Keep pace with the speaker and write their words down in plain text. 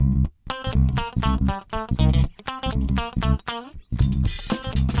Hello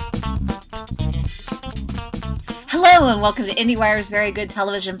and welcome to IndieWire's Very Good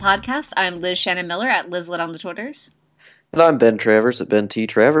Television Podcast. I'm Liz Shannon Miller at Lizlet on the Twitters. And I'm Ben Travers at Ben T.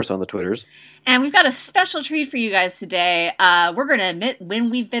 Travers on the Twitters. And we've got a special treat for you guys today. We're going to admit when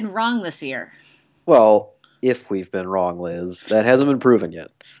we've been wrong this year. Well, if we've been wrong, Liz. That hasn't been proven yet.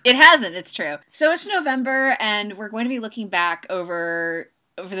 It hasn't, it's true. So it's November, and we're going to be looking back over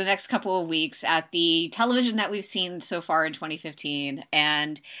the next couple of weeks at the television that we've seen so far in 2015.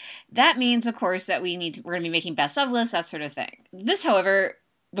 And that means, of course, that we're going to be making best of lists, that sort of thing. This, however,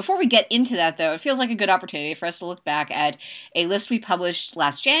 before we get into that, though, it feels like a good opportunity for us to look back at a list we published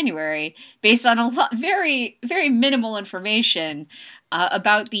last January based on very, very minimal information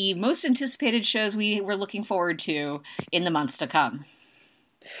about the most anticipated shows we were looking forward to in the months to come.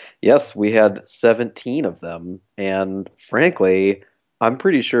 Yes, we had 17 of them, and frankly, I'm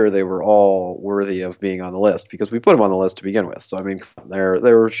pretty sure they were all worthy of being on the list because we put them on the list to begin with. So, I mean, there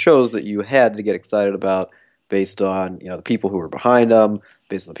were shows that you had to get excited about based on, the people who were behind them,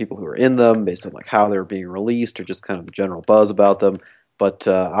 based on the people who were in them, based on like how they were being released or just kind of the general buzz about them. But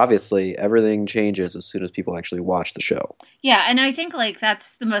obviously, everything changes as soon as people actually watch the show. Yeah, and I think like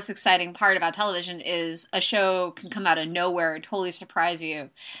that's the most exciting part about television is a show can come out of nowhere and totally surprise you.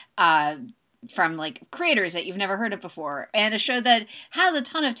 From like creators that you've never heard of before, and a show that has a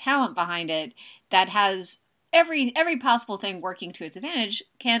ton of talent behind it, that has every possible thing working to its advantage,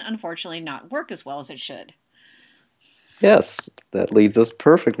 can unfortunately not work as well as it should. Yes, that leads us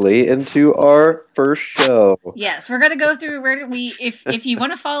perfectly into our first show. Yes, we're going to go through if you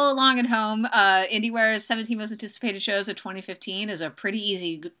want to follow along at home, IndieWire's 17 most anticipated shows of 2015 is a pretty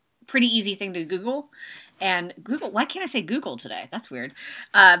easy thing to Google. And Google, why can't I say Google today? That's weird.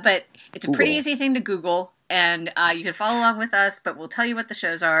 But it's a pretty easy thing to Google, and you can follow along with us, but we'll tell you what the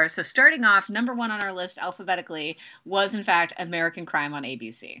shows are. So starting off, number one on our list alphabetically was, in fact, American Crime on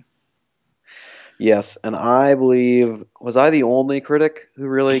ABC. Yes, and I believe, was I the only critic who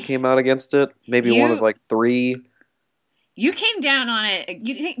really came out against it? Maybe one of like three? You came down on it.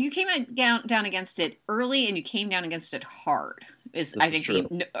 You came down against it early, and you came down against it hard. I think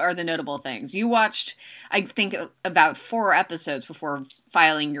are the notable things. You watched, I think, about 4 episodes before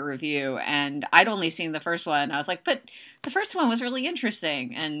filing your review, and I'd only seen the first one. I was like, but the first one was really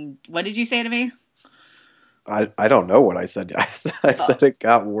interesting. And what did you say to me? I don't know what I said. I said it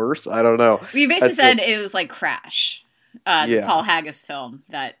got worse. I don't know. You basically said it was like Crash, the Paul Haggis film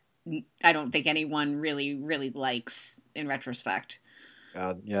that I don't think anyone really, really likes in retrospect.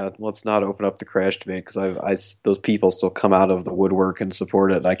 Yeah, let's not open up the Crash debate because those people still come out of the woodwork and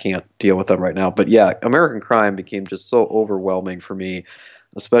support it. And I can't deal with them right now. But yeah, American Crime became just so overwhelming for me,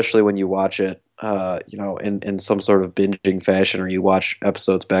 especially when you watch it, in some sort of binging fashion, or you watch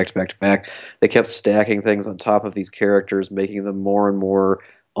episodes back to back to back. They kept stacking things on top of these characters, making them more and more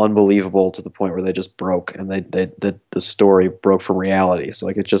unbelievable to the point where they just broke, and the story broke from reality. So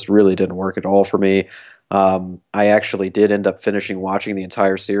like it just really didn't work at all for me. I actually did end up finishing watching the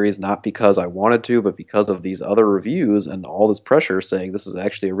entire series, not because I wanted to, but because of these other reviews and all this pressure saying this is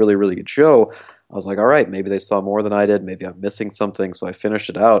actually a really, really good show. I was like, all right, maybe they saw more than I did. Maybe I'm missing something. So I finished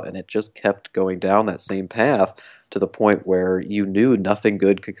it out, and it just kept going down that same path to the point where you knew nothing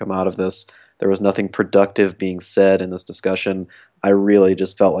good could come out of this. There was nothing productive being said in this discussion. I really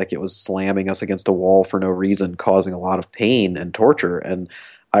just felt like it was slamming us against a wall for no reason, causing a lot of pain and torture, and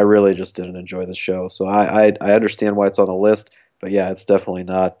I really just didn't enjoy the show. So I understand why it's on the list, but yeah, it's definitely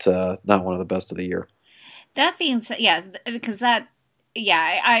not one of the best of the year. That being said, yeah, because that,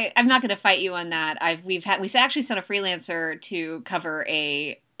 yeah, I'm not going to fight you on that. We actually sent a freelancer to cover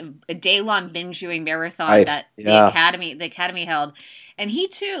a day-long binge-viewing marathon that the Academy held, and he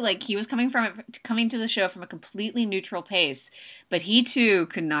too, like, he was coming to the show from a completely neutral pace, but he too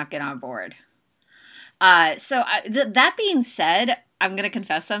could not get on board. That being said, I'm going to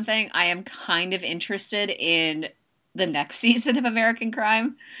confess something. I am kind of interested in the next season of American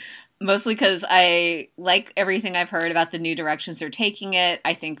Crime, mostly because I like everything I've heard about the new directions they're taking it.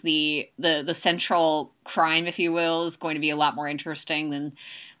 I think the central crime, if you will, is going to be a lot more interesting than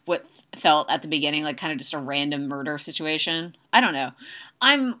what felt at the beginning like kind of just a random murder situation. I don't know.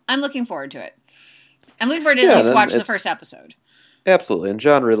 I'm looking forward to it. I'm looking forward to at least watch the first episode. Absolutely, and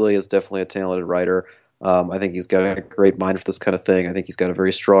John Ridley is definitely a talented writer. I think he's got a great mind for this kind of thing. I think he's got a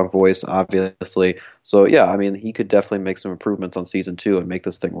very strong voice, obviously. So yeah, I mean, he could definitely make some improvements on season two and make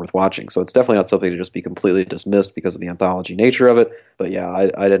this thing worth watching. So it's definitely not something to just be completely dismissed because of the anthology nature of it. But yeah,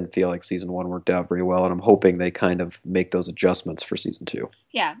 I didn't feel like season one worked out very well, and I'm hoping they kind of make those adjustments for season two.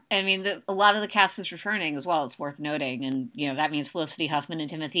 Yeah, I mean, a lot of the cast is returning as well. It's worth noting, and that means Felicity Huffman and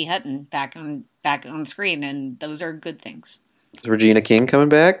Timothy Hutton back on screen, and those are good things. Is Regina King coming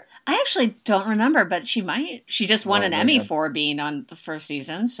back? I actually don't remember, but she might. She just won Oh an Emmy man, for being on the first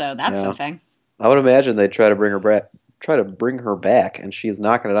season, so that's yeah. something. I would imagine they'd try to bring her back, and she is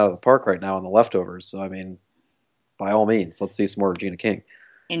knocking it out of the park right now on the leftovers. So I mean, by all means, let's see some more Regina King.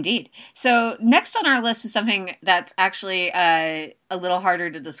 Indeed. So next on our list is something that's actually a little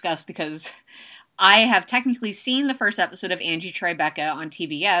harder to discuss because I have technically seen the first episode of Angie Tribeca on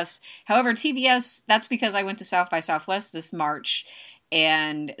TBS. However, TBS, that's because I went to South by Southwest this March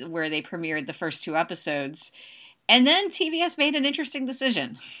and where they premiered the first two episodes. And then TBS made an interesting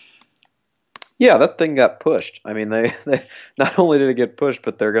decision. Yeah, that thing got pushed. I mean, they not only did it get pushed,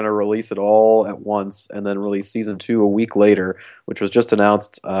 but they're going to release it all at once and then release season two a week later, which was just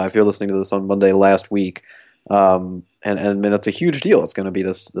announced. If you're listening to this on Monday last week, and I mean that's a huge deal. It's going to be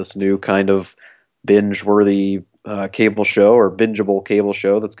this new kind of binge-worthy cable show or bingeable cable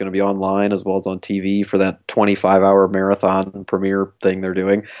show that's going to be online as well as on TV for that 25-hour marathon premiere thing they're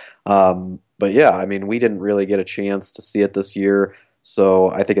doing. But yeah, I mean, we didn't really get a chance to see it this year. So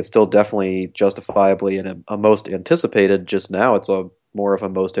I think it's still definitely justifiably a most anticipated. Just now, it's a more of a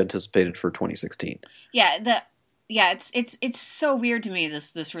most anticipated for 2016. It's so weird to me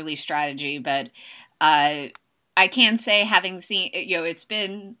this release strategy, but I can say having seen it's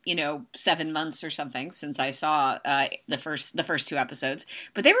been 7 months or something since I saw the first two episodes,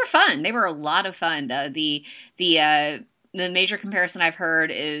 but they were fun. They were a lot of fun. The major comparison I've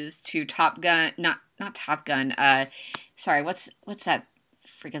heard is to Top Gun, not Top Gun. Sorry, what's that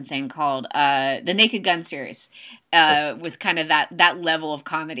freaking thing called? The Naked Gun series, with kind of that level of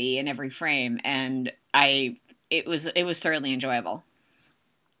comedy in every frame, and it was thoroughly enjoyable.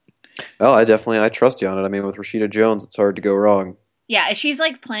 Well, I trust you on it. I mean, with Rashida Jones, it's hard to go wrong. Yeah, she's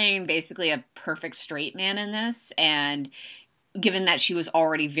like playing basically a perfect straight man in this, and given that she was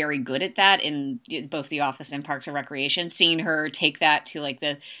already very good at that in both The Office and Parks and Recreation, seeing her take that to like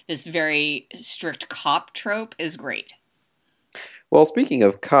this very strict cop trope is great. Well, speaking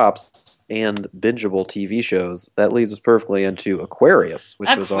of cops and bingeable TV shows, that leads us perfectly into Aquarius,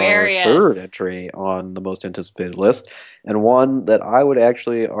 which was our third Aquarius. entry on the most anticipated list, and one that I would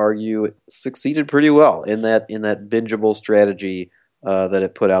actually argue succeeded pretty well in that bingeable strategy that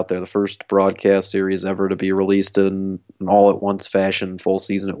it put out there. The first broadcast series ever to be released in an all at once fashion, full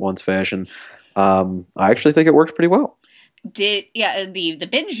season at once fashion. I actually think it worked pretty well. The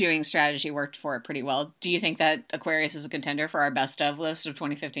binge viewing strategy worked for it pretty well. Do you think that Aquarius is a contender for our best of list of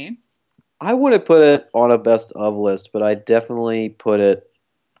 2015? I wouldn't put it on a best of list, but I definitely put it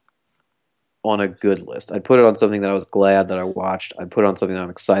on a good list. I'd put it on something that I was glad that I watched. I'd put it on something that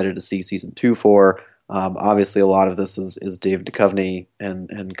I'm excited to see season two for. Obviously, a lot of this is David Duchovny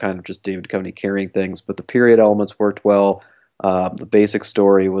and kind of just David Duchovny carrying things, but the period elements worked well. The basic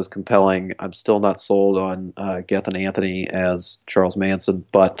story was compelling. I'm still not sold on Gethin Anthony as Charles Manson,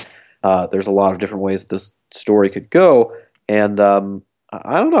 but there's a lot of different ways that this story could go, and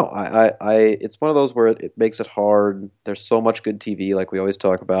I don't know. It's one of those where it makes it hard. There's so much good TV, like we always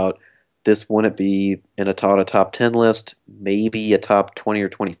talk about. This wouldn't be on a top 10 list, maybe a top 20 or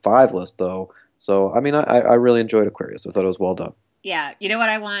 25 list, though. So, I mean, I really enjoyed Aquarius. I thought it was well done. Yeah, you know what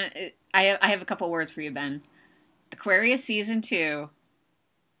I want? I have a couple words for you, Ben. Aquarius season 2,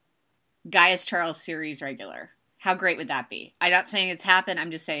 Gaius Charles series regular. How great would that be? I'm not saying it's happened.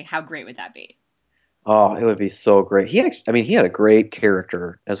 I'm just saying how great would that be? Oh, it would be so great. He had a great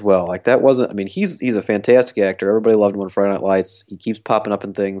character as well. Like that wasn't. I mean, he's a fantastic actor. Everybody loved him on Friday Night Lights. He keeps popping up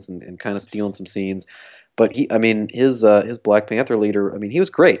in things and kind of stealing some scenes. But his Black Panther leader. I mean, he was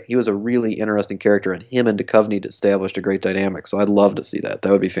great. He was a really interesting character, and him and Duchovny established a great dynamic. So I'd love to see that.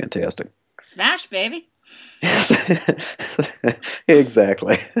 That would be fantastic. Smash, baby.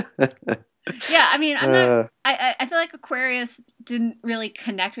 Exactly. Yeah, I mean, I'm not. I feel like Aquarius didn't really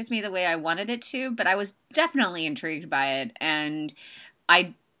connect with me the way I wanted it to, but I was definitely intrigued by it, and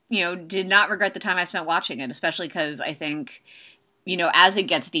I, did not regret the time I spent watching it, especially because I think, as it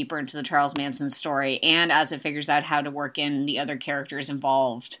gets deeper into the Charles Manson story and as it figures out how to work in the other characters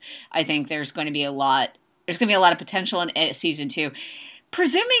involved, I think there's going to be a lot. There's going to be a lot of potential in season 2.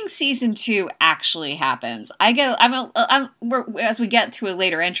 Presuming season 2 actually happens, as we get to a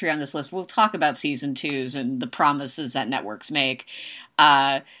later entry on this list, we'll talk about season 2s and the promises that networks make.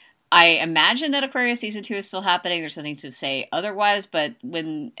 I imagine that Aquarius season 2 is still happening. There's nothing to say otherwise, but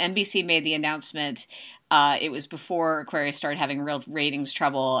when NBC made the announcement, it was before Aquarius started having real ratings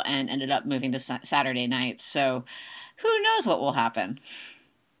trouble and ended up moving to Saturday nights. So who knows what will happen?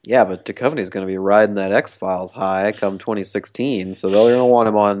 Yeah, but Duchovny's going to be riding that X-Files high come 2016, so they're going to want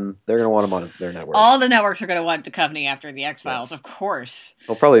him on. They're going to want him on their network. All the networks are going to want Duchovny after the X-Files, Yes. of course.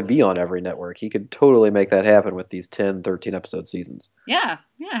 He'll probably be on every network. He could totally make that happen with these 10, 13 episode seasons. Yeah.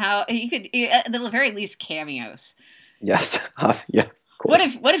 How he could, at the very least, cameos. Yes, yes. Of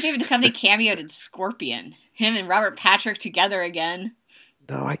course. What if David Duchovny cameoed in Scorpion? Him and Robert Patrick together again.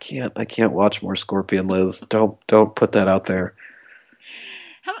 No, I can't. I can't watch more Scorpion, Liz. Don't put that out there.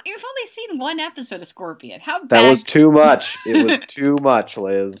 You've only seen one episode of Scorpion. How bad? That was too much. It was too much,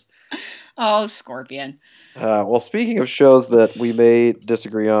 Liz. Oh, Scorpion. Well, speaking of shows that we may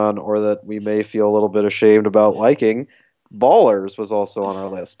disagree on or that we may feel a little bit ashamed about liking, Ballers was also on our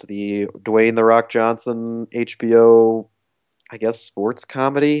list. The Dwayne "The Rock" Johnson HBO, I guess, sports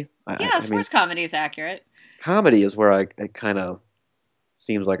comedy. Yeah, sports comedy is accurate. Comedy is where it kind of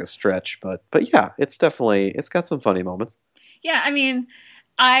seems like a stretch, but yeah, it's got some funny moments. Yeah, I mean,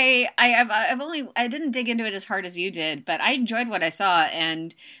 I didn't dig into it as hard as you did, but I enjoyed what I saw,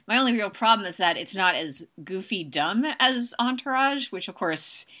 and my only real problem is that it's not as goofy dumb as Entourage, which of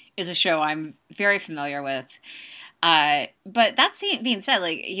course is a show I'm very familiar with. But that's being said,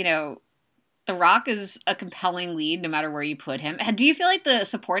 like, you know, The Rock is a compelling lead no matter where you put him. Do you feel like the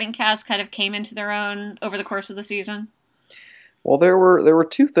supporting cast kind of came into their own over the course of the season? Well, there were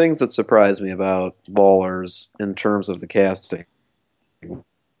two things that surprised me about Ballers in terms of the casting.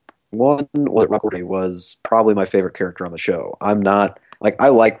 One, Rob Corddry was probably my favorite character on the show. I'm not I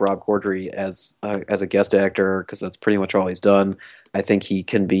like Rob Corddry as a guest actor because that's pretty much all he's done. I think he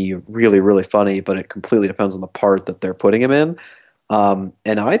can be really, really funny, but it completely depends on the part that they're putting him in.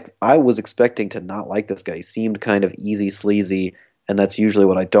 And I was expecting to not like this guy. He seemed kind of easy, sleazy, and that's usually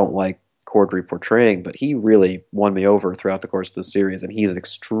what I don't like Corddry portraying. But he really won me over throughout the course of the series, and he's an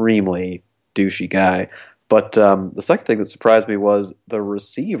extremely douchey guy. But the second thing that surprised me was the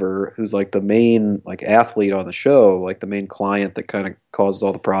receiver, who's like the main athlete on the show, like the main client that kind of causes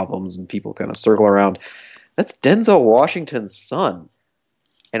all the problems and people kind of circle around. That's Denzel Washington's son.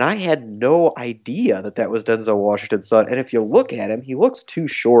 And I had no idea that was Denzel Washington's son. And if you look at him, he looks too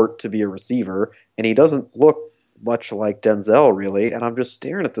short to be a receiver, and he doesn't look much like Denzel, really. And I'm just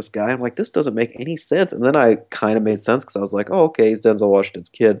staring at this guy. I'm like, this doesn't make any sense. And then I kind of made sense because I was like, oh, okay, he's Denzel Washington's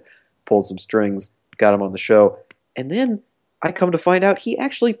kid. Pulled some strings, got him on the show. And then I come to find out he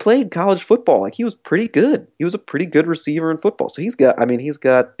actually played college football. Like, he was pretty good. He was a pretty good receiver in football. So he's got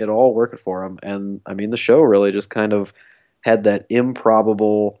it all working for him. And I mean, the show really just kind of had that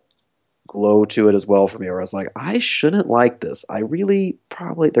improbable glow to it as well for me, where I was like, I shouldn't like this. I really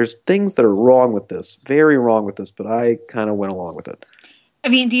there's things that are wrong with this, very wrong with this, but I kind of went along with it. I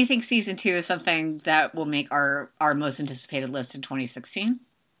mean, do you think season 2 is something that will make our most anticipated list in 2016?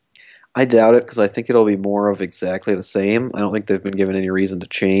 I doubt it, because I think it'll be more of exactly the same. I don't think they've been given any reason to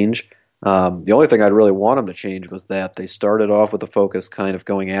change. The only thing I'd really want them to change was that they started off with a focus kind of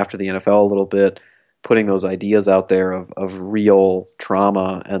going after the NFL a little bit, putting those ideas out there of real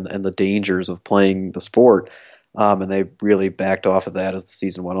trauma and the dangers of playing the sport, and they really backed off of that as the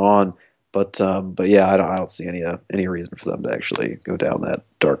season went on. But yeah, I don't see any reason for them to actually go down that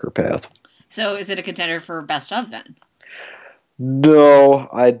darker path. So is it a contender for best of then? No,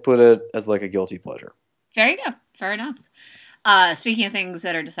 I'd put it as like a guilty pleasure. There you go. Fair enough. Speaking of things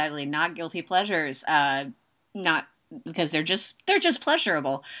that are decidedly not guilty pleasures, not because they're just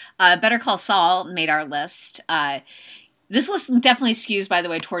pleasurable. Better Call Saul made our list. This list definitely skews, by the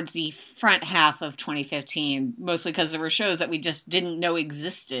way, towards the front half of 2015, mostly because there were shows that we just didn't know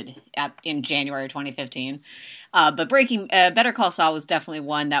existed in January 2015. But Better Call Saul was definitely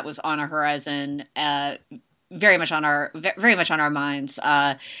one that was on our horizon, very much on our minds.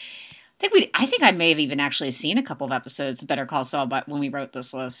 I think I may have even actually seen a couple of episodes of Better Call Saul when we wrote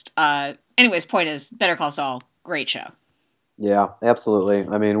this list. Anyways, point is, Better Call Saul, great show. Yeah, absolutely.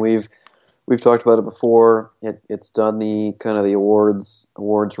 I mean, we've talked about it before. It's done the kind of the awards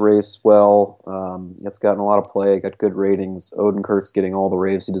race well. It's gotten a lot of play, got good ratings. Odenkirk's getting all the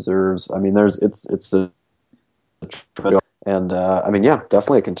raves he deserves. I mean, it's a and I mean, yeah,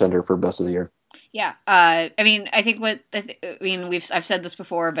 definitely a contender for best of the year. Yeah, I mean, I think I've said this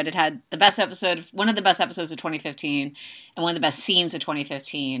before, but it had one of the best episodes of 2015, and one of the best scenes of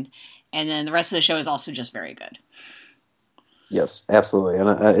 2015, and then the rest of the show is also just very good. Yes, absolutely, and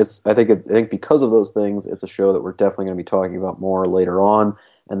I think because of those things, it's a show that we're definitely going to be talking about more later on,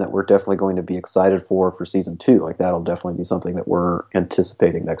 and that we're definitely going to be excited for season two. Like that'll definitely be something that we're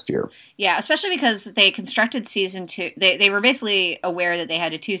anticipating next year. Yeah, especially because they constructed season two. They were basically aware that they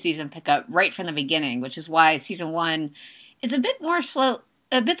had a two season pickup right from the beginning, which is why season one is a bit more slow,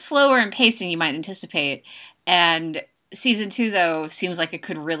 a bit slower in pacing you might anticipate. And season two, though, seems like it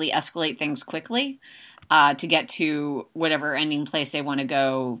could really escalate things quickly to get to whatever ending place they want to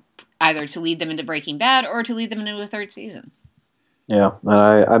go, either to lead them into Breaking Bad or to lead them into a third season. Yeah, and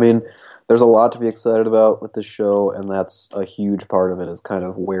I mean, there's a lot to be excited about with this show, and that's a huge part of it is kind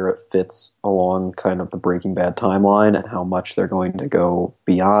of where it fits along kind of the Breaking Bad timeline and how much they're going to go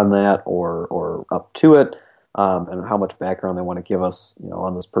beyond that or up to it, and how much background they want to give us,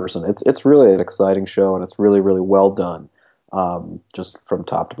 on this person. It's really an exciting show, and it's really really well done, just from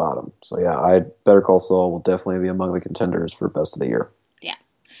top to bottom. So yeah, I Better Call Saul will definitely be among the contenders for best of the year. Yeah.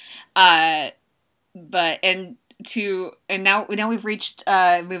 Uh, but and now we've reached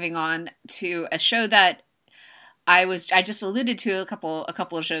moving on to a show that I just alluded to a couple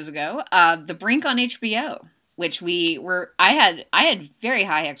of shows ago, The Brink on HBO, which I had very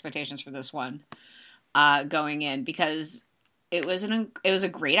high expectations for this one going in because it was a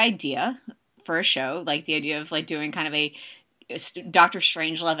great idea for a show, like the idea of like doing kind of a Doctor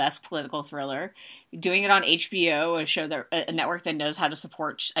Strangelove-esque political thriller, doing it on HBO, a network that knows how to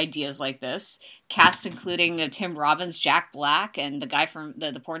support ideas like this. Cast including Tim Robbins, Jack Black, and the guy from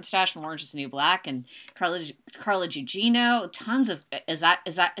the porn stash from Orange Is the New Black, and Carla Gugino. Tons of is that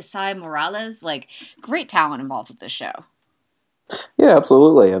Isai Morales? Like great talent involved with this show. Yeah,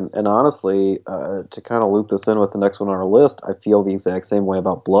 absolutely. And honestly, to kind of loop this in with the next one on our list, I feel the exact same way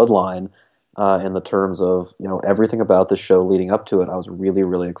about Bloodline, in the terms of, everything about the show leading up to it. I was really,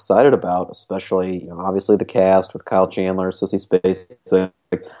 really excited about, especially, obviously the cast with Kyle Chandler, Sissy Spacek,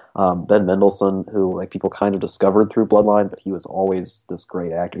 Ben Mendelsohn, who like people kind of discovered through Bloodline, but he was always this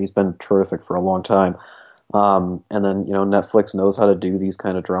great actor. He's been terrific for a long time. And then, Netflix knows how to do these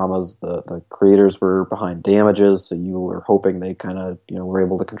kind of dramas. The creators were behind Damages, so you were hoping they kind of, were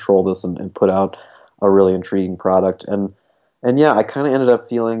able to control this and put out a really intriguing product. And yeah, I kind of ended up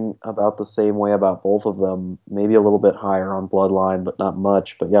feeling about the same way about both of them, maybe a little bit higher on Bloodline, but not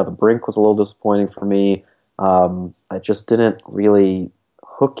much. But yeah, The Brink was a little disappointing for me. It just didn't really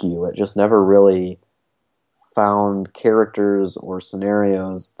hook you. It just never really found characters or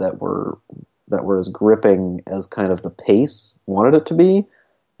scenarios that were as gripping as kind of the pace wanted it to be.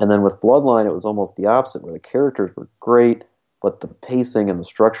 And then with Bloodline, it was almost the opposite, where the characters were great, but the pacing and the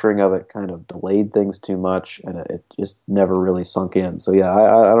structuring of it kind of delayed things too much, and it just never really sunk in. So yeah,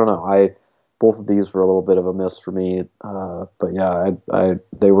 I don't know. Both of these were a little bit of a miss for me, but yeah,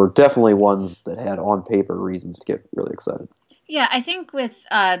 they were definitely ones that had on paper reasons to get really excited. Yeah, I think with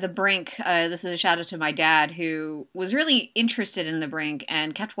The Brink, this is a shout out to my dad who was really interested in The Brink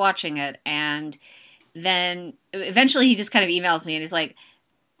and kept watching it. And then eventually he just kind of emails me and he's like,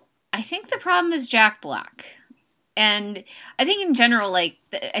 I think the problem is Jack Black. And I think in general, like,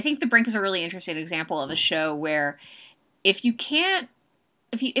 I think The Brink is a really interesting example of a show where if you can't,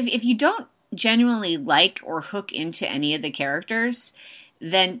 if you don't genuinely like or hook into any of the characters,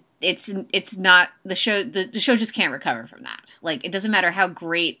 then it's not the show. The show just can't recover from that. Like it doesn't matter how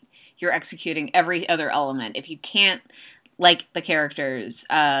great you're executing every other element. If you can't like the characters,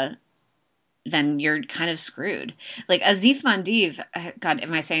 then you're kind of screwed. Like Azif Mandiv. God,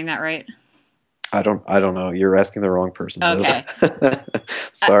 am I saying that right? I don't know. You're asking the wrong person, Liz. Okay. I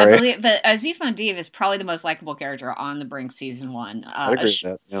Sorry. believe, but Azif Mandiv is probably the most likable character on The Brink season one. I agree with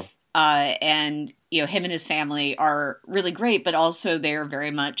that. Yeah. And him and his family are really great, but also they're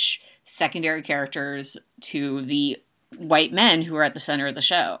very much secondary characters to the white men who are at the center of the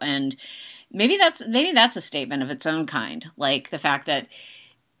show. And maybe that's a statement of its own kind, like the fact that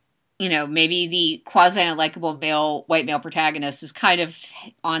maybe the quasi unlikable white male protagonist is kind of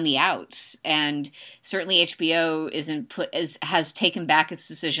on the outs, and certainly HBO has taken back its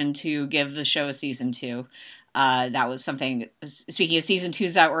decision to give the show a season two. That was something. Speaking of season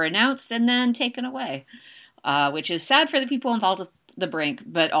twos that were announced and then taken away, which is sad for the people involved with The Brink,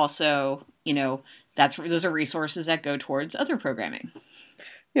 but also those are resources that go towards other programming.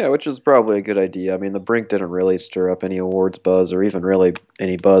 Yeah, which is probably a good idea. I mean, The Brink didn't really stir up any awards buzz or even really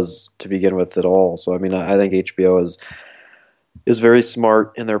any buzz to begin with at all. So I mean, I think HBO is very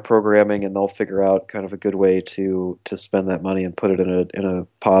smart in their programming, and they'll figure out kind of a good way to spend that money and put it in a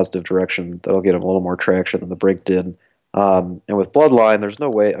positive direction that'll get them a little more traction than The Brink did. And with Bloodline, there's no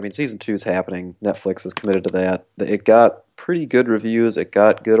way. I mean, season two is happening. Netflix is committed to that. It got pretty good reviews. It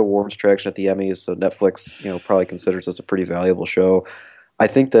got good awards traction at the Emmys. So Netflix, probably considers this a pretty valuable show. I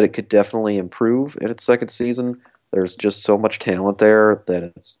think that it could definitely improve in its second season. There's just so much talent there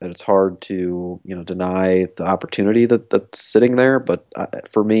that it's hard to deny the opportunity that's sitting there. But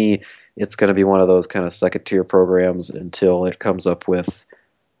for me, it's going to be one of those kind of second tier programs until it comes up with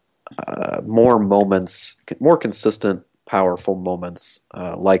more moments, more consistent, powerful moments,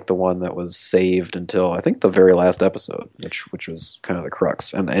 like the one that was saved until I think the very last episode, which was kind of the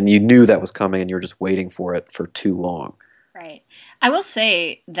crux, and you knew that was coming, and you were just waiting for it for too long. Right. I will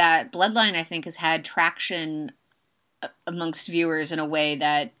say that Bloodline, I think, has had traction amongst viewers in a way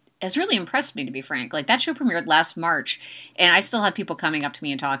that has really impressed me, to be frank. Like, that show premiered last March, and I still have people coming up to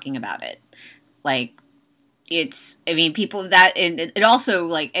me and talking about it. Like, people that, and it also,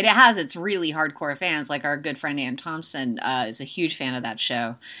 like, it has its really hardcore fans, like our good friend Ann Thompson is a huge fan of that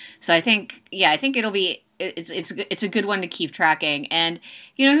show. So I think it'll be, it's a good one to keep tracking. And,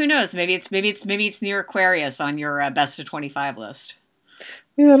 who knows, maybe it's near Aquarius on your best of 25 list.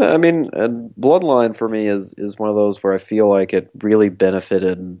 Yeah, I mean, Bloodline for me is one of those where I feel like it really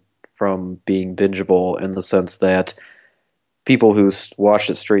benefited from being bingeable in the sense that people who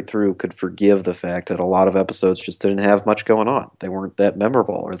watched it straight through could forgive the fact that a lot of episodes just didn't have much going on. They weren't that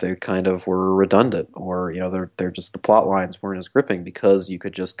memorable, or they kind of were redundant, or they're just the plot lines weren't as gripping because you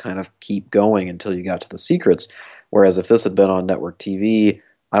could just kind of keep going until you got to the secrets. Whereas if this had been on network TV,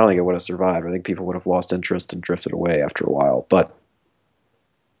 I don't think it would have survived. I think people would have lost interest and drifted away after a while. But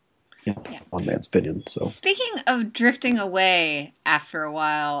yeah, one man's opinion. So speaking of drifting away after a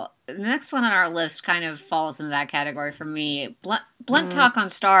while, the next one on our list kind of falls into that category for me. Blunt Talk on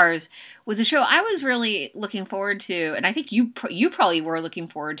Stars was a show I was really looking forward to, and I think you probably were looking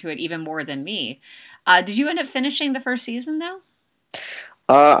forward to it even more than me. Did you end up finishing the first season though?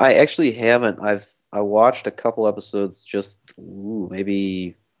 I actually haven't. I watched a couple episodes just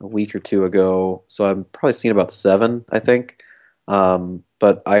maybe a week or two ago, so I've probably seen about 7, I think.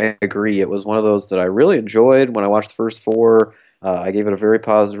 But I agree, it was one of those that I really enjoyed when I watched the first 4. I gave it a very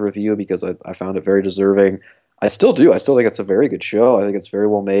positive review because I found it very deserving. I still do. I still think it's a very good show. I think it's very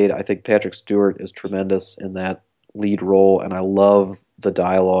well made. I think Patrick Stewart is tremendous in that lead role, and I love the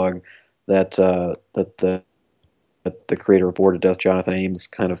dialogue that the creator of Bored to Death, Jonathan Ames,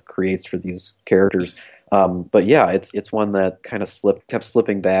 kind of creates for these characters. But yeah, it's one that kind of kept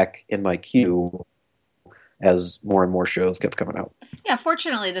slipping back in my queue as more and more shows kept coming out. Yeah,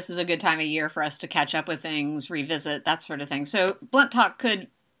 fortunately, this is a good time of year for us to catch up with things, revisit, that sort of thing. So Blunt Talk could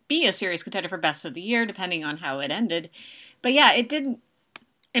be a serious contender for Best of the Year, depending on how it ended. But yeah, it didn't.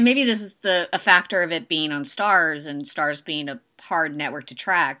 And maybe this is a factor of it being on Stars, and Stars being a hard network to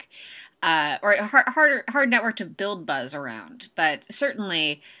track, or a hard network to build buzz around. But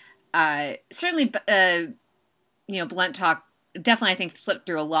certainly, Blunt Talk definitely, I think, slipped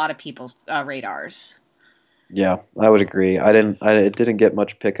through a lot of people's radars. Yeah, I would agree. It didn't get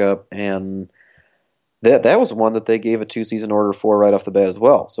much pickup, and that was one that they gave a 2-season order for right off the bat as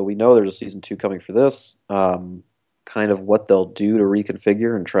well. So we know there's a season 2 coming for this. Kind of what they'll do to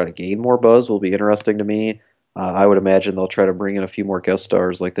reconfigure and try to gain more buzz will be interesting to me. I would imagine they'll try to bring in a few more guest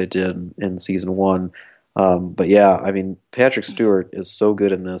stars like they did in season 1. But yeah, I mean, Patrick Stewart is so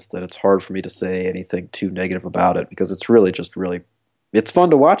good in this that it's hard for me to say anything too negative about it, because it's really it's fun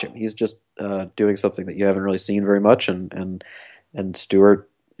to watch him. He's just doing something that you haven't really seen very much, and Stewart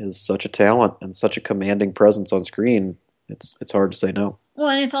is such a talent and such a commanding presence on screen. It's hard to say no. Well,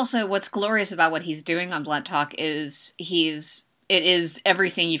 and it's also, what's glorious about what he's doing on Blunt Talk is it is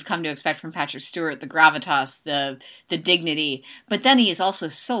everything you've come to expect from Patrick Stewart: the gravitas, the dignity. But then he is also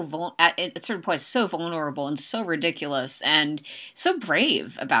at certain points so vulnerable and so ridiculous and so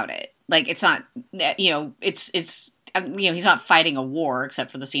brave about it. Like, it's not, he's not fighting a war, except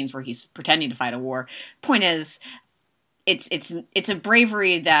for the scenes where he's pretending to fight a war. Point is, it's a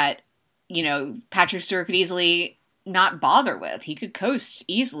bravery that, Patrick Stewart could easily not bother with. He could coast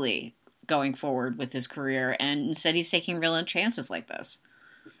easily going forward with his career, and instead he's taking real chances like this.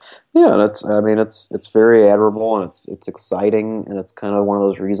 Yeah, it's very admirable, and it's exciting, and it's kind of one of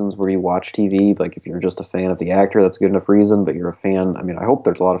those reasons where you watch TV. Like, if you're just a fan of the actor, that's good enough reason. But you're a fan. I mean, I hope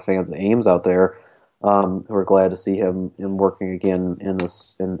there's a lot of fans of Ames out there who are glad to see him working again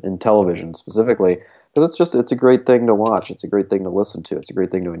in television specifically, because it's a great thing to watch. It's a great thing to listen to. It's a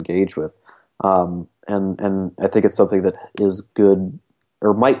great thing to engage with, and I think it's something that is good,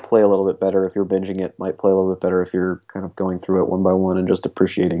 or might play a little bit better if you're binging it. Might play a little bit better if you're kind of going through it one by one and just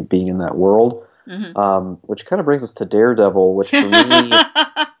appreciating being in that world. Mm-hmm. Which kind of brings us to Daredevil, which for me,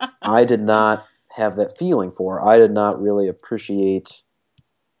 I did not have that feeling for. I did not really appreciate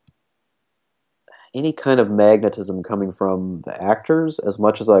any kind of magnetism coming from the actors as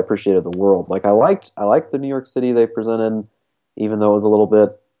much as I appreciated the world. Like I liked the New York City they presented, even though it was a little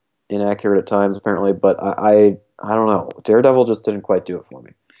bit inaccurate at times apparently. But I don't know. Daredevil just didn't quite do it for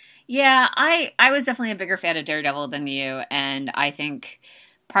me. Yeah, I was definitely a bigger fan of Daredevil than you, and I think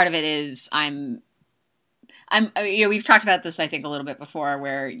part of it is we've talked about this I think a little bit before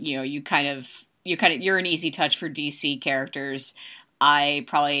where you're an easy touch for DC characters. I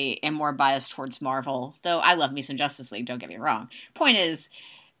probably am more biased towards Marvel, though I love me some Justice League, don't get me wrong. Point is,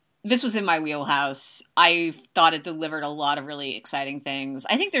 this was in my wheelhouse. I thought it delivered a lot of really exciting things.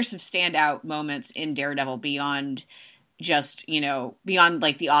 I think there's some standout moments in Daredevil beyond just, beyond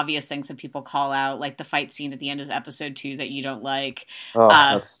like the obvious things that people call out, like the fight scene at the end of episode 2 that you don't like. Oh,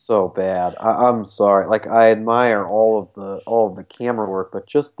 Uh, that's so bad. I'm sorry. Like I admire all of the camera work, but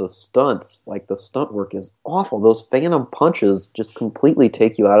just the stunts, like the stunt work is awful. Those phantom punches just completely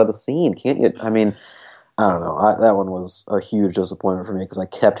take you out of the scene, can't you? I mean, I don't know. That one was a huge disappointment for me because I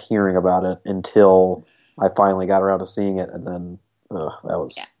kept hearing about it until I finally got around to seeing it, and then that yeah.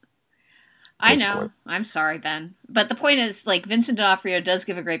 was I know. disappointing. I'm sorry, Ben. But the point is, like, Vincent D'Onofrio does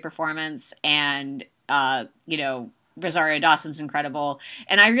give a great performance, and, Rosario Dawson's incredible.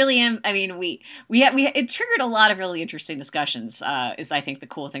 And I really am, I mean, it triggered a lot of really interesting discussions, is I think the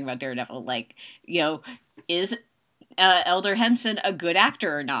cool thing about Daredevil. Like, is Elder Henson a good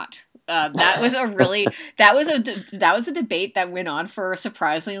actor or not? That was a really that was a debate that went on for a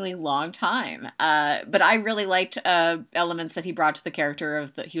surprisingly long time. But I really liked elements that he brought to the character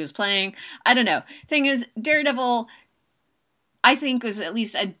that he was playing. I don't know. Thing is, Daredevil, I think, was at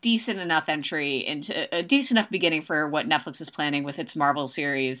least a decent enough entry into a decent enough beginning for what Netflix is planning with its Marvel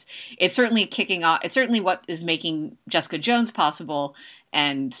series. It's certainly kicking off. It's certainly what is making Jessica Jones possible.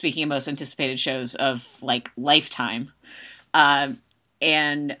 And speaking of most anticipated shows of like Lifetime. Uh,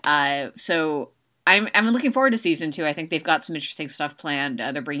 so I'm looking forward to season 2. I think they've got some interesting stuff planned.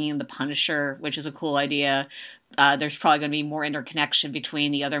 They're bringing in the Punisher, which is a cool idea. There's probably going to be more interconnection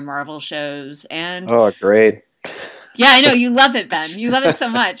between the other Marvel shows, and Oh, great. yeah, I know you love it, Ben. You love it so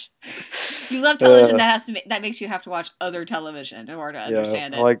much. You love television Uh, that makes you have to watch other television in order to yeah,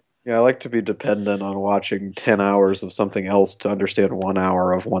 understand I it. like yeah, I like to be dependent on watching 10 hours of something else to understand 1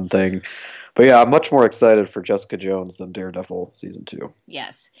 hour of one thing. But yeah, I'm much more excited for Jessica Jones than Daredevil season 2.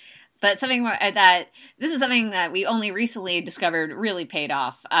 Yes. But something that this is something that we only recently discovered really paid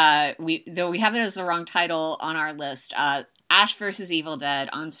off. We have it as the wrong title on our list. Ash versus Evil Dead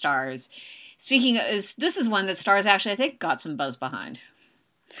on Stars. Speaking of, this is one that Stars actually I think got some buzz behind.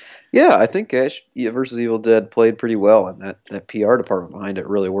 Yeah, I think Ash versus Evil Dead played pretty well, and that PR department behind it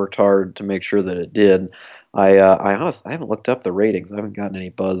really worked hard to make sure that it did. I honestly I haven't looked up the ratings. I haven't gotten any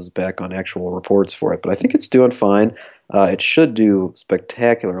buzz back on actual reports for it, but I think it's doing fine. It should do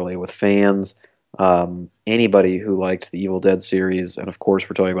spectacularly with fans. Anybody who liked the Evil Dead series, and of course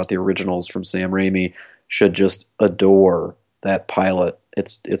we're talking about the originals from Sam Raimi, should just adore that pilot.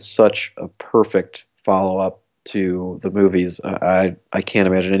 It's such a perfect follow up to the movies. I can't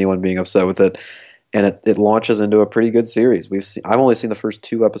imagine anyone being upset with it, and it launches into a pretty good series. I've only seen the first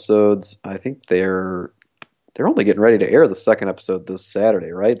 2 episodes. I think they're only getting ready to air the second episode this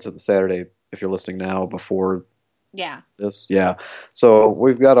Saturday, right? So the Saturday, if you're listening now before Yeah. this, yeah. So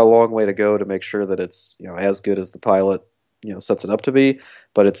we've got a long way to go to make sure that it's as good as the pilot sets it up to be,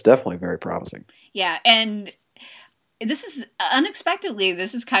 but it's definitely very promising. Yeah, and this is unexpectedly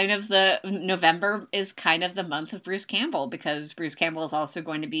this is kind of the November is kind of the month of Bruce Campbell because Bruce Campbell is also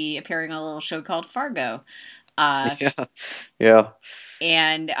going to be appearing on a little show called Fargo. Uh, Yeah, yeah.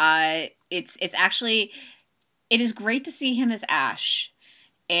 and it's actually it is great to see him as Ash.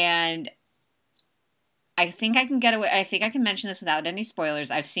 And I think I can get away. I think I can mention this without any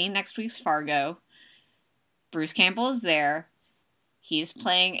spoilers. I've seen next week's Fargo. Bruce Campbell is there. He's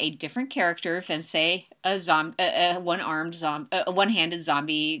playing a different character than, say, a one-handed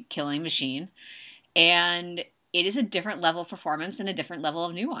zombie killing machine, and it is a different level of performance and a different level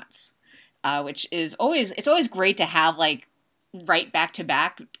of nuance, which is always great to have like right back to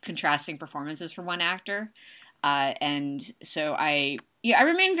back contrasting performances from one actor, and so I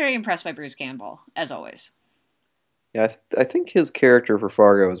remain very impressed by Bruce Campbell as always. Yeah, I think his character for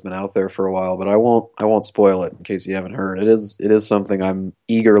Fargo has been out there for a while, but I won't spoil it in case you haven't heard. It is something I'm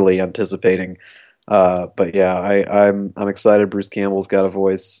eagerly anticipating. But yeah, I'm excited. Bruce Campbell's got a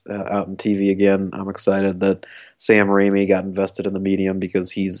voice out in TV again. I'm excited that Sam Raimi got invested in the medium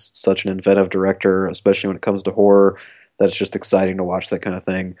because he's such an inventive director, especially when it comes to horror. That it's just exciting to watch that kind of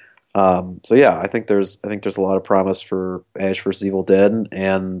thing. So yeah, I think there's a lot of promise for Ash vs. Evil Dead,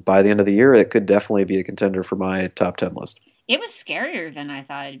 and by the end of the year, it could definitely be a contender for my top 10 list. It was scarier than I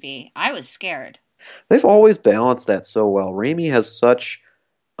thought it'd be. I was scared. They've always balanced that so well. Raimi has such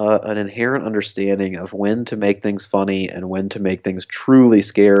an inherent understanding of when to make things funny and when to make things truly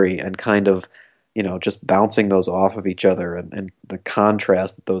scary, and kind of, just bouncing those off of each other, and the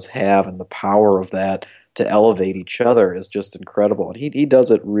contrast that those have and the power of that to elevate each other is just incredible. And he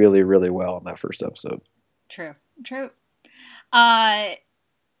does it really, really well in that first episode. True. True. Uh,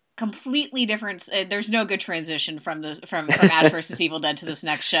 Completely different. There's no good transition from this from Ash versus Evil Dead to this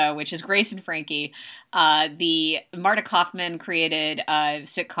next show, which is Grace and Frankie. The Marta Kaufman created a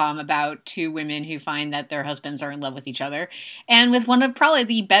sitcom about two women who find that their husbands are in love with each other, and with one of probably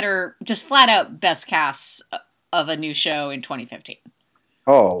the better, just flat out best casts of a new show in 2015.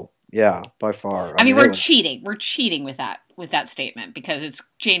 Oh, yeah, by far. I I mean, mean, we're it was. cheating. We're cheating with that statement because it's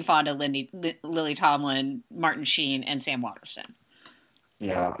Jane Fonda, Lily Tomlin, Martin Sheen, and Sam Waterston.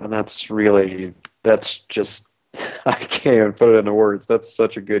 Yeah, and that's just I can't even put it into words. That's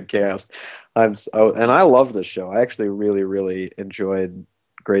such a good cast. And I love this show. I actually really, really enjoyed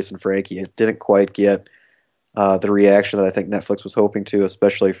Grace and Frankie. It didn't quite get the reaction that I think Netflix was hoping to,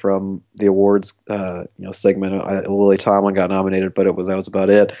 especially from the awards segment. Lily Tomlin got nominated, but that was about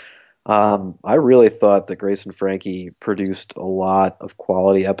it. I really thought that Grace and Frankie produced a lot of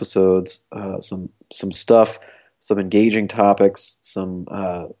quality episodes, some stuff, some engaging topics, some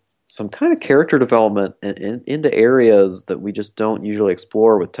kind of character development into areas that we just don't usually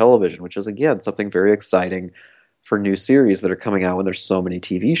explore with television, which is again something very exciting for new series that are coming out when there's so many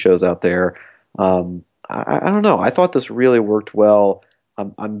TV shows out there. I don't know. I thought this really worked well.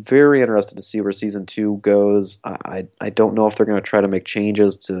 I'm very interested to see where season two goes. I don't know if they're going to try to make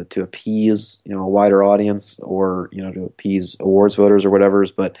changes to appease a wider audience, or to appease awards voters or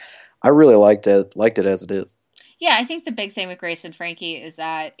whatever's. But I really liked it as it is. Yeah, I think the big thing with Grace and Frankie is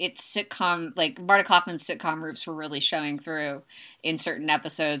that it's sitcom, like Marta Kaufman's sitcom roots were really showing through in certain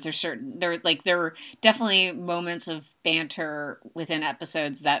episodes. There were definitely moments of banter within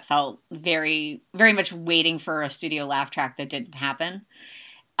episodes that felt very very much waiting for a studio laugh track that didn't happen.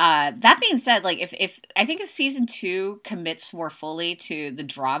 That being said, like if I think if season two commits more fully to the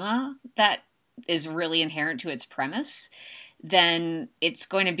drama that is really inherent to its premise, then it's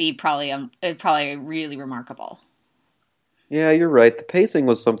going to be probably really remarkable. Yeah, you're right. The pacing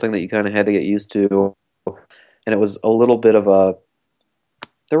was something that you kind of had to get used to, and it was a little bit of a.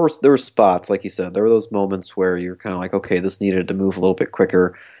 There were spots, like you said, there were those moments where you're kind of like, okay, this needed to move a little bit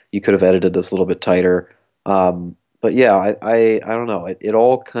quicker. You could have edited this a little bit tighter. But yeah, I don't know. It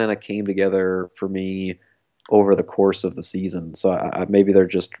all kind of came together for me over the course of the season. So maybe they're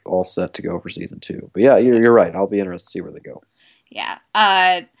just all set to go for season two. But yeah, you're right. I'll be interested to see where they go.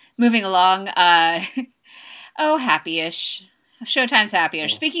 Yeah. Moving along. Oh, Happy-ish. Showtime's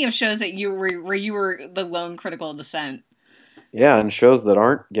Happy-ish. Speaking of shows that where you were the lone critical dissent. Yeah, and shows that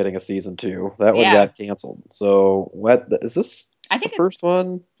aren't getting a season two, that one Yeah. got canceled. So what is this? Is I this the think first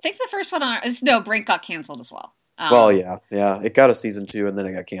one? I think the first one on is no Brink got canceled as well. Well, yeah, it got a season two and then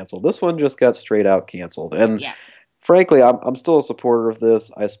it got canceled. This one just got straight out canceled. And Yeah. frankly, I'm still a supporter of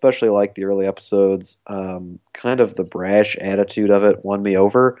this. I especially like the early episodes. Kind of the brash attitude of it won me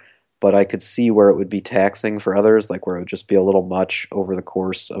over, but I could see where it would be taxing for others, like where it would just be a little much over the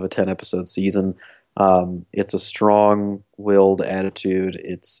course of a 10 episode season. It's a strong-willed attitude.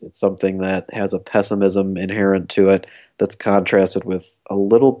 It's something that has a pessimism inherent to it that's contrasted with a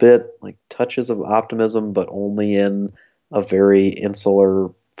little bit like touches of optimism, but only in a very insular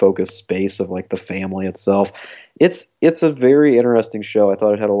focused space of like the family itself. It's a very interesting show. I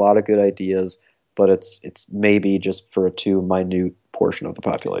thought it had a lot of good ideas, but it's maybe just for a too minute portion of the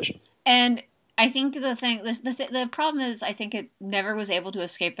population. And I think the problem is I think it never was able to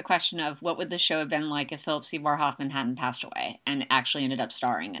escape the question of what would the show have been like if Philip Seymour Hoffman hadn't passed away and actually ended up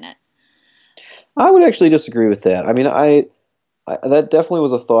starring in it. I would actually disagree with that. I mean, that definitely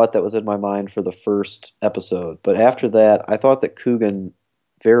was a thought that was in my mind for the first episode, but after that, I thought that Coogan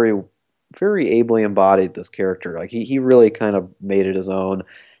very, very ably embodied this character. Like he really kind of made it his own,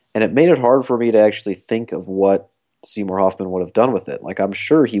 and it made it hard for me to actually think of what Seymour Hoffman would have done with it. Like I'm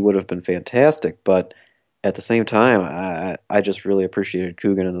sure he would have been fantastic, but at the same time, I just really appreciated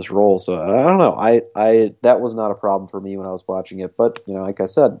Coogan in this role. So I don't know. I that was not a problem for me when I was watching it. But like I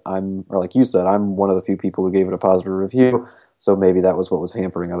said, or like you said, I'm one of the few people who gave it a positive review. So maybe that was what was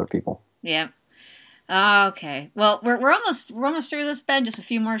hampering other people. Yeah. Okay. Well, we're almost through this, Ben. Just a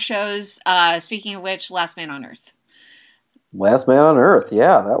few more shows. Speaking of which, Last Man on Earth. Last Man on Earth.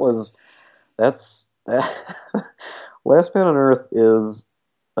 Yeah, that's that. Last Man on Earth is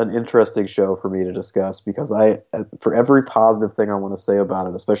an interesting show for me to discuss because for every positive thing I want to say about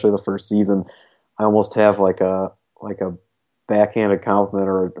it, especially the first season, I almost have like a backhanded compliment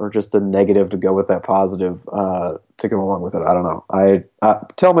or just a negative to go with that positive to go along with it. I don't know.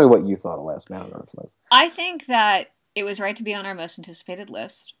 Tell me what you thought of Last Man on Earth was. I think that it was right to be on our most anticipated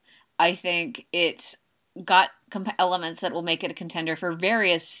list. I think it's got elements that will make it a contender for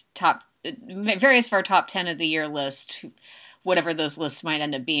various of our top 10 of the year list, whatever those lists might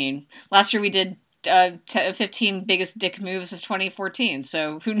end up being. Last year we did 15 biggest dick moves of 2014.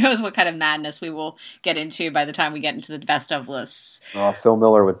 So who knows what kind of madness we will get into by the time we get into the best of lists. Phil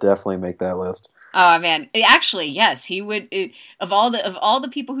Miller would definitely make that list. Oh man, actually, yes, he would. Of all the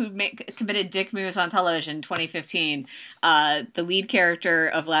people who committed dick moves on television in 2015, the lead character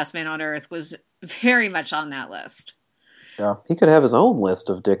of Last Man on Earth was very much on that list. Yeah, he could have his own list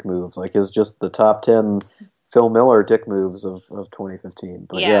of dick moves, like his just the top 10 Phil Miller dick moves of 2015.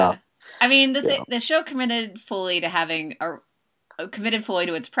 But yeah. I mean, the show committed fully to having committed fully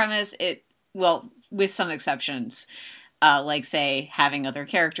to its premise. With some exceptions, like say having other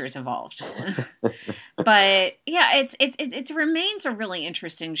characters involved. But yeah, it remains a really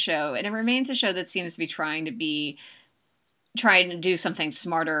interesting show, and it remains a show that seems to be trying to do something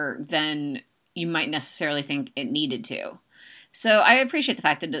smarter than you might necessarily think it needed to. So I appreciate the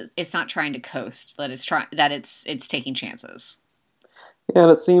fact that it's not trying to coast, that it's taking chances. Yeah,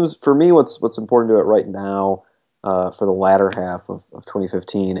 and it seems for me what's important to it right now, for the latter half of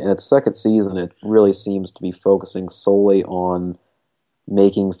 2015 and its second season, it really seems to be focusing solely on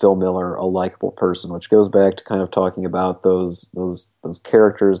making Phil Miller a likable person, which goes back to kind of talking about those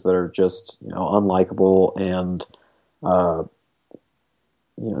characters that are just unlikable and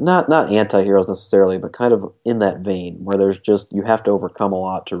not anti-heroes necessarily, but kind of in that vein where there's just you have to overcome a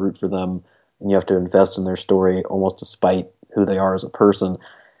lot to root for them, and you have to invest in their story almost despite who they are as a person.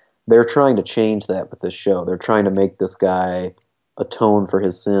 They're trying to change that with this show. They're trying to make this guy atone for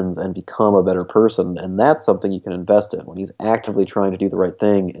his sins and become a better person, and that's something you can invest in when he's actively trying to do the right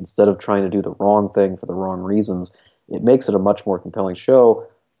thing instead of trying to do the wrong thing for the wrong reasons. It makes it a much more compelling show.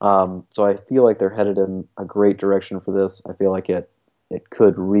 So I feel like they're headed in a great direction for this. I feel like it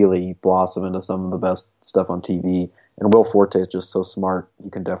could really blossom into some of the best stuff on TV. And Will Forte is just so smart, you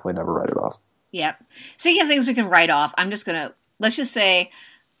can definitely never write it off. Yep. Speaking of things we can write off, let's just say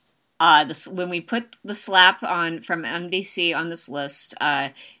when we put the slap on from MDC on this list,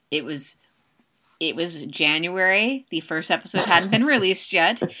 it was January. The first episode hadn't been released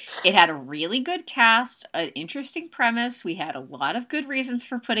yet. It had a really good cast, an interesting premise. We had a lot of good reasons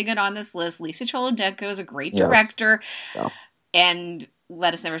for putting it on this list. Lisa Cholodenko is a great director. Yeah. And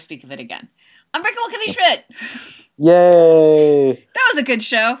let us never speak of it again. Unbreakable Kimmy Schmidt! Yay! That was a good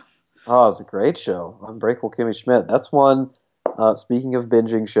show. Oh, it was a great show. Unbreakable Kimmy Schmidt. That's one. Speaking of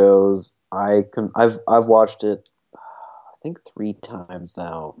binging shows, I've watched it, I think 3 times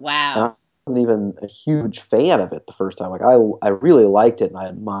now. Wow. And I wasn't even a huge fan of it the first time. Like I really liked it and I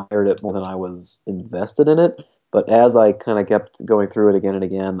admired it more than I was invested in it. But as I kind of kept going through it again and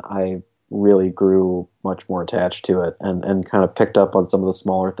again, I really grew much more attached to it and kind of picked up on some of the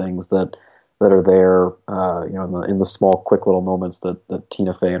smaller things that are there, in the small, quick little moments that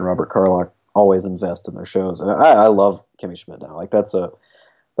Tina Fey and Robert Carlock always invest in their shows. And I love Kimmy Schmidt now. Like that's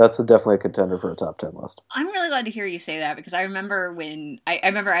definitely a contender for a top 10 list. I'm really glad to hear you say that because I remember when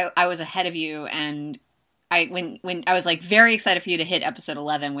I was ahead of you and when I was like very excited for you to hit episode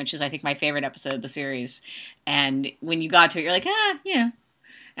 11, which is I think my favorite episode of the series. And when you got to it, you're like, yeah.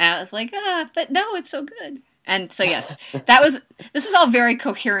 And I was like, but no, it's so good. And so yes, this was all very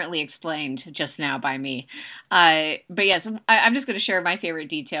coherently explained just now by me. But yes, I'm just going to share my favorite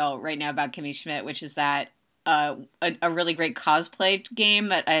detail right now about Kimmy Schmidt, which is that a really great cosplay game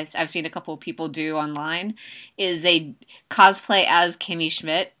that I've seen a couple of people do online is they cosplay as Kimmy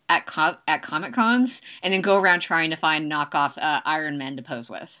Schmidt at Comic Cons and then go around trying to find knockoff Iron Man to pose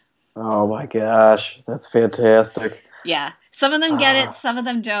with. Oh my gosh, that's fantastic. Yeah. Some of them get it, some of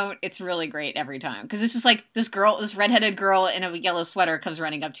them don't. It's really great every time. Because it's just like this redheaded girl in a yellow sweater comes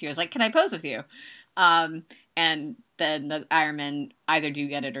running up to you. It's like, can I pose with you? And then the Iron Men either do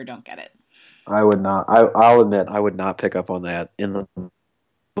get it or don't get it. I would not. I'll admit, I would not pick up on that in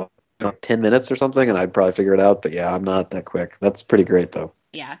the 10 minutes or something, and I'd probably figure it out. But yeah, I'm not that quick. That's pretty great, though.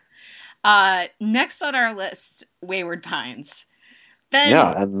 Yeah. Next on our list, Wayward Pines. Ben,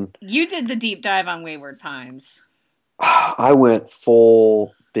 yeah, and you did the deep dive on Wayward Pines. I went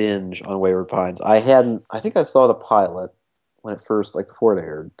full binge on Wayward Pines. I think I saw the pilot when it first, like before it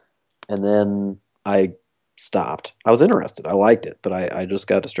aired, and then I stopped. I was interested. I liked it, but I just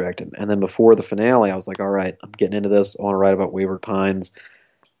got distracted. And then before the finale, I was like, all right, I'm getting into this. I want to write about Wayward Pines.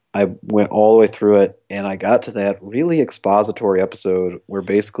 I went all the way through it, and I got to that really expository episode where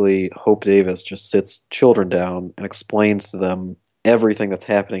basically Hope Davis just sits children down and explains to them everything that's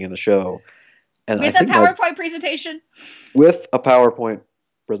happening in the show. And I With a think my PowerPoint presentation. with a PowerPoint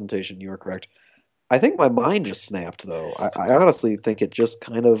presentation, you are correct. I think my mind just snapped, though. I honestly think it just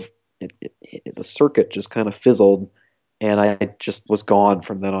kind of the circuit just kind of fizzled, and I just was gone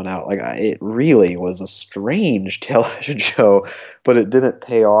from then on out. It really was a strange television show, but it didn't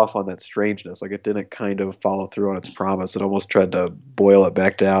pay off on that strangeness. Like it didn't kind of follow through on its promise. It almost tried to boil it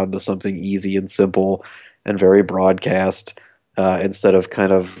back down to something easy and simple and very broadcast. Instead of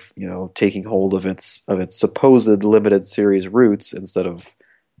kind of taking hold of its supposed limited series roots, instead of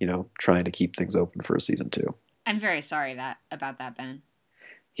trying to keep things open for a season two. I'm very sorry about that, Ben.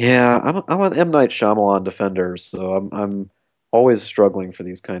 Yeah, I'm an M. Night Shyamalan defender, so I'm always struggling for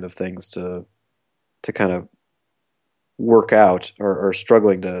these kind of things to kind of work out, or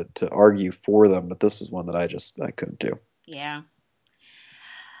struggling to argue for them. But this was one that I couldn't do. Yeah.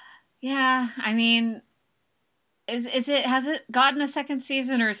 Yeah, I mean, is it has it gotten a second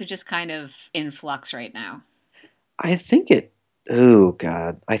season or is it just kind of in flux right now? I think it. Oh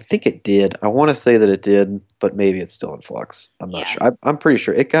God, I think it did. I want to say that it did, but maybe it's still in flux. I'm not Yeah. sure. I'm pretty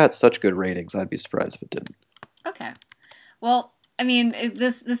sure it got such good ratings. I'd be surprised if it didn't. Okay. Well, I mean,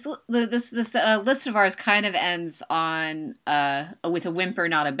 this list of ours kind of ends on with a whimper,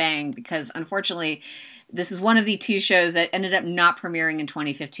 not a bang, because unfortunately, this is one of the two shows that ended up not premiering in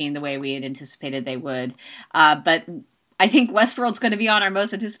 2015 the way we had anticipated they would. But I think Westworld's going to be on our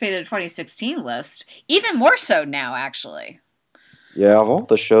most anticipated 2016 list, even more so now, actually. Yeah, of all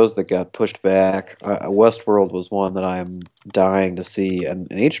the shows that got pushed back, Westworld was one that I'm dying to see. And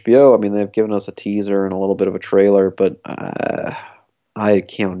HBO, I mean, they've given us a teaser and a little bit of a trailer, but I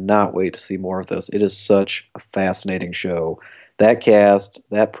cannot wait to see more of this. It is such a fascinating show. That cast,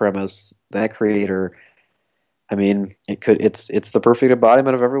 that premise, that creator. I mean, it's the perfect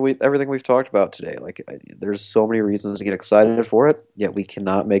embodiment of everything we've talked about today. There's so many reasons to get excited for it, yet we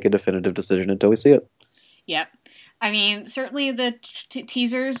cannot make a definitive decision until we see it. Yep. I mean, certainly the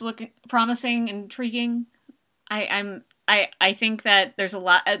teasers look promising, intriguing. I think that there's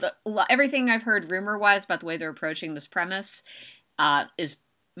everything I've heard rumor wise about the way they're approaching this premise is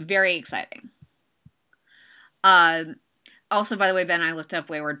very exciting. Um, Also, by the way, Ben, I looked up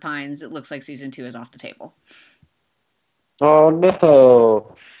Wayward Pines. It looks like season two is off the table. Oh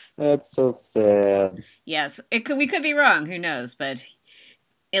no, that's so sad. Yes, it could. We could be wrong. Who knows? But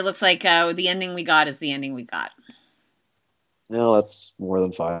it looks like the ending we got is the ending we got. No, that's more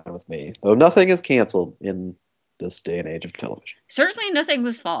than fine with me. Though nothing is canceled in this day and age of television. Certainly, nothing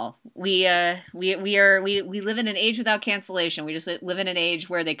this fall. We live in an age without cancellation. We just live in an age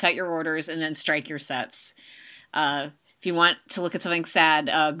where they cut your orders and then strike your sets. If you want to look at something sad,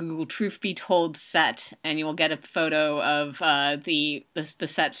 Google "Truth Be Told" set, and you will get a photo of the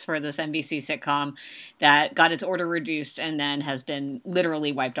sets for this NBC sitcom that got its order reduced and then has been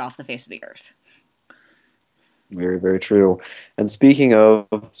literally wiped off the face of the earth. Very, very true. And speaking of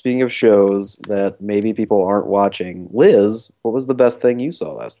shows that maybe people aren't watching, Liz, what was the best thing you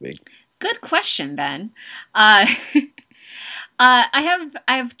saw last week? Good question, Ben. I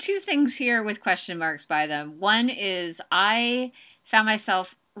have two things here with question marks by them. One is I found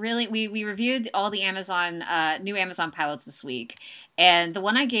myself really we reviewed all the Amazon new Amazon pilots this week, and the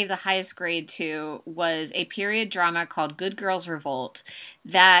one I gave the highest grade to was a period drama called Good Girls Revolt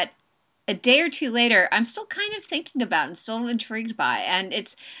that a day or two later I'm still kind of thinking about and still intrigued by, and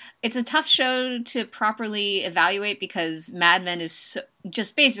it's a tough show to properly evaluate because Mad Men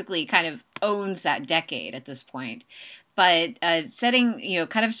just basically kind of owns that decade at this point. But setting,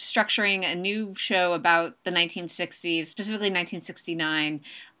 kind of structuring a new show about the 1960s, specifically 1969.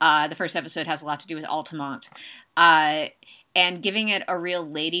 The first episode has a lot to do with Altamont. And giving it a real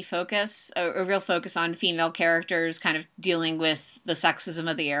lady focus, a real focus on female characters, kind of dealing with the sexism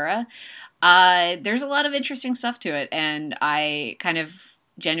of the era. There's a lot of interesting stuff to it, and I kind of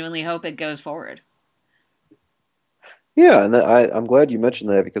genuinely hope it goes forward. Yeah, and I'm glad you mentioned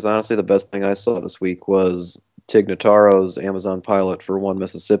that because honestly, the best thing I saw this week was Tig Notaro's Amazon pilot for One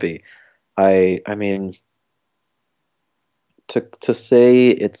Mississippi. I mean, to say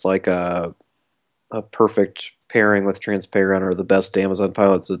it's like a perfect pairing with Transparent or the best Amazon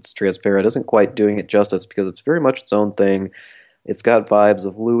pilots that's Transparent isn't quite doing it justice because it's very much its own thing. It's got vibes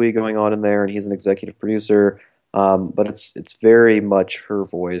of Louis going on in there, and he's an executive producer, but it's very much her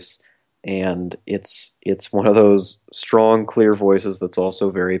voice, and it's one of those strong, clear voices that's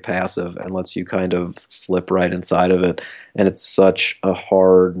also very passive and lets you kind of slip right inside of it. And it's such a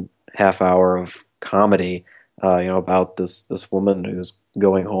hard half hour of comedy about this woman who's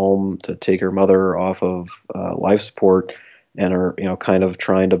going home to take her mother off of life support, and her, kind of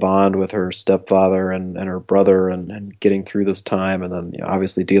trying to bond with her stepfather and her brother, and getting through this time, and then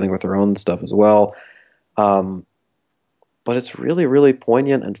obviously dealing with her own stuff as well. Um, but it's really, really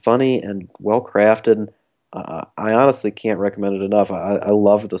poignant and funny and well crafted. I honestly can't recommend it enough. I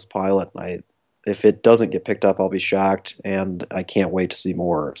love this pilot. If it doesn't get picked up, I'll be shocked, and I can't wait to see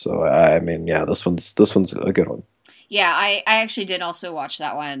more. So I mean, yeah, this one's a good one. Yeah, I actually did also watch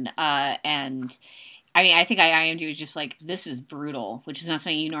that one, and I mean, I think I IMDb was just like, this is brutal, which is not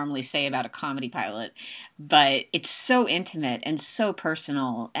something you normally say about a comedy pilot, but it's so intimate and so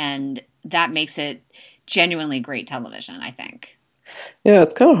personal, and that makes it genuinely great television, I think. Yeah,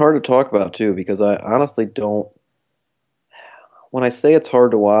 it's kind of hard to talk about too because I honestly don't. When I say it's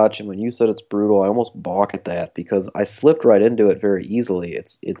hard to watch, and when you said it's brutal, I almost balk at that because I slipped right into it very easily.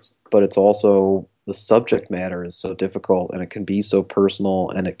 But it's also the subject matter is so difficult, and it can be so personal,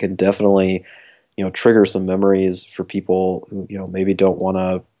 and it can definitely, trigger some memories for people who, maybe don't want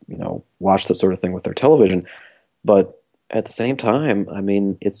to, watch that sort of thing with their television. But at the same time, I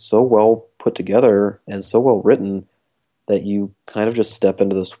mean, it's so well put together and so well written that you kind of just step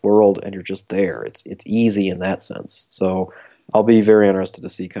into this world and you're just there. It's easy in that sense. So I'll be very interested to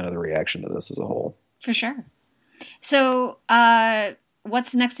see kind of the reaction to this as a whole. For sure. So,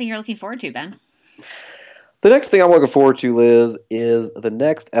 what's the next thing you're looking forward to, Ben? The next thing I'm looking forward to, Liz, is the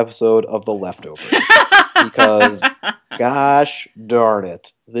next episode of The Leftovers. Because, gosh darn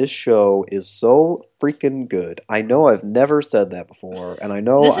it, this show is so freaking good. I know I've never said that before, and I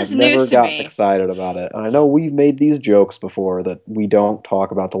know This I've is never news to gotten me. excited about it. And I know we've made these jokes before that we don't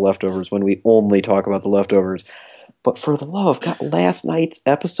talk about The Leftovers when we only talk about The Leftovers. But for the love of God, last night's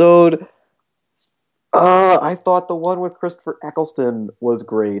episode, I thought the one with Christopher Eccleston was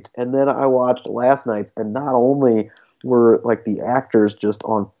great, and then I watched last night's, and not only were like the actors just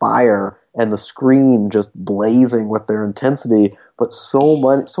on fire and the screen just blazing with their intensity, but so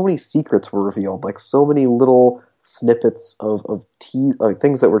many secrets were revealed, like so many little snippets like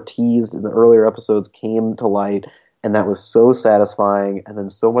things that were teased in the earlier episodes came to light, and that was so satisfying. And then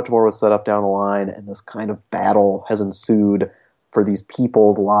so much more was set up down the line, and this kind of battle has ensued for these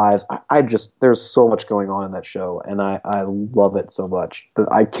people's lives. I just there's so much going on in that show, and I love it so much.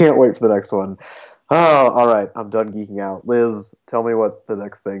 I can't wait for the next one. Oh, all right, I'm done geeking out. Liz, tell me what the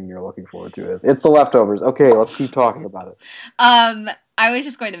next thing you're looking forward to is. It's The Leftovers. Okay, let's keep talking about it. I was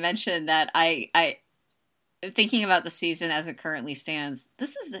just going to mention that I thinking about the season as it currently stands.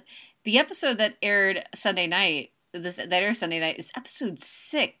 This is the episode that aired Sunday night. That aired Sunday night is episode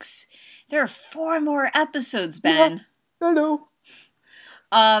 6. There are 4 more episodes, Ben. Yeah, I know.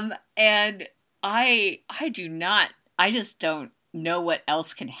 And I do not. I just don't know what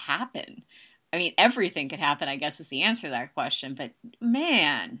else can happen. I mean, everything could happen, I guess, is the answer to that question. But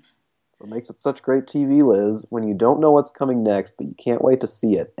man, So it makes it such great TV, Liz, when you don't know what's coming next, but you can't wait to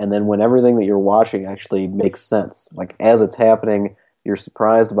see it. And then when everything that you're watching actually makes sense. Like as it's happening, you're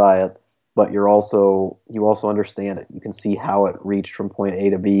surprised by it, but you also understand it. You can see how it reached from point A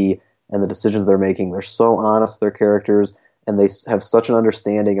to B and the decisions they're making. They're so honest, their characters, and they have such an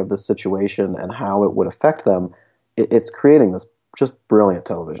understanding of the situation and how it would affect them. It's creating this just brilliant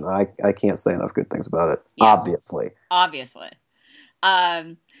television. I can't say enough good things about it, yeah, obviously. obviously.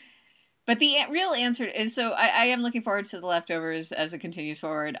 Um, but the real answer is so I am looking forward to the leftovers as it continues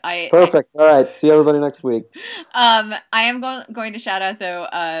forward. Perfect. All right. See everybody next week. I am going to shout out though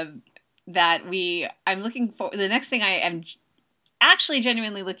that I'm looking for the next thing I am actually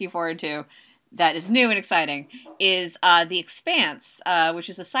genuinely looking forward to that is new and exciting is The Expanse, which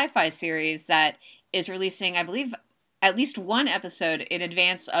is a sci-fi series that is releasing, I believe, at least one episode in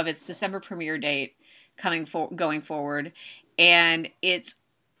advance of its December premiere date going forward, and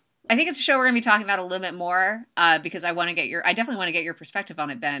I think it's a show we're going to be talking about a little bit more because I definitely want to get your perspective on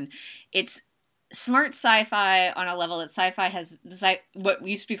it, Ben. It's smart sci-fi on a level that sci-fi has what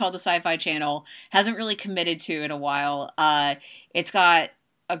used to be called the Sci-Fi Channel hasn't really committed to in a while. It's got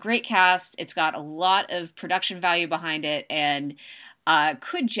a great cast. It's got a lot of production value behind it, and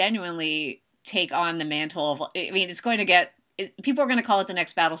could genuinely take on the mantle of. I mean, it's going to get. People are going to call it the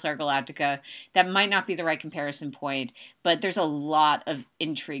next Battlestar Galactica. That might not be the right comparison point, but there's a lot of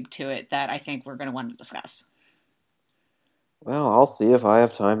intrigue to it that I think we're going to want to discuss. Well, I'll see if I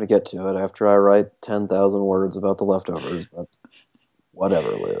have time to get to it after I write 10,000 words about The Leftovers, but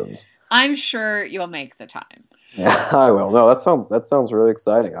whatever, Liz. I'm sure you'll make the time. Yeah, I will. No, that sounds really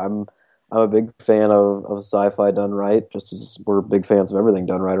exciting. I'm a big fan of sci-fi done right, just as we're big fans of everything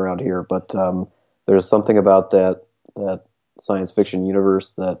done right around here. But there's something about that science fiction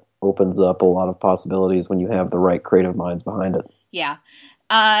universe that opens up a lot of possibilities when you have the right creative minds behind it. Yeah.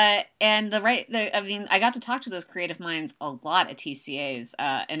 And I got to talk to those creative minds a lot at TCAs.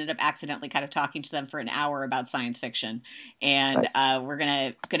 Ended up accidentally kind of talking to them for an hour about science fiction, and Nice. we're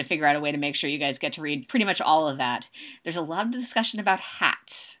gonna figure out a way to make sure you guys get to read pretty much all of that. There's a lot of discussion about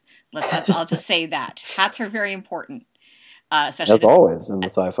hats. I'll just say that hats are very important, As always in the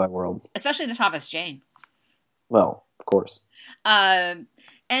sci-fi world. especially the Thomas Jane. Well, of course.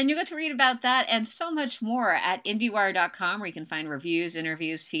 And you get to read about that and so much more at IndieWire.com, where you can find reviews,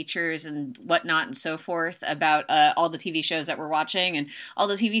 interviews, features, and whatnot and so forth about all the TV shows that we're watching and all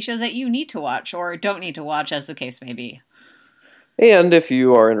the TV shows that you need to watch or don't need to watch, as the case may be. And if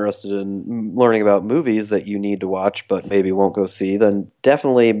you are interested in learning about movies that you need to watch but maybe won't go see, then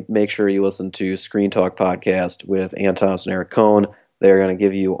definitely make sure you listen to Screen Talk Podcast with Ann Thompson and Eric Cohn. They're going to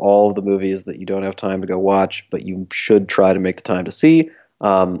give you all of the movies that you don't have time to go watch, but you should try to make the time to see.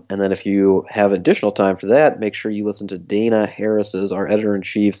 And then if you have additional time for that, make sure you listen to Dana Harris's, our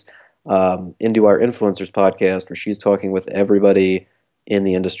editor-in-chief's IndieWire Influencers podcast, where she's talking with everybody in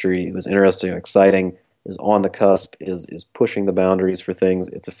the industry who's interesting and exciting, is on the cusp, is pushing the boundaries for things.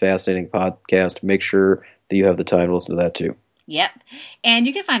 It's a fascinating podcast. Make sure that you have the time to listen to that too. Yep. And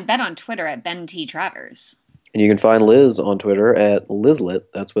you can find Ben on Twitter at Ben T. Travers. And you can find Liz on Twitter at Lizlet.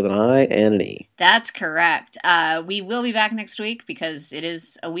 That's with an I and an E. That's correct. We will be back next week because it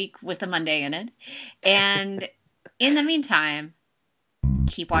is a week with a Monday in it. And in the meantime,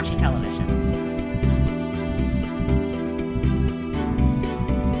 keep watching television.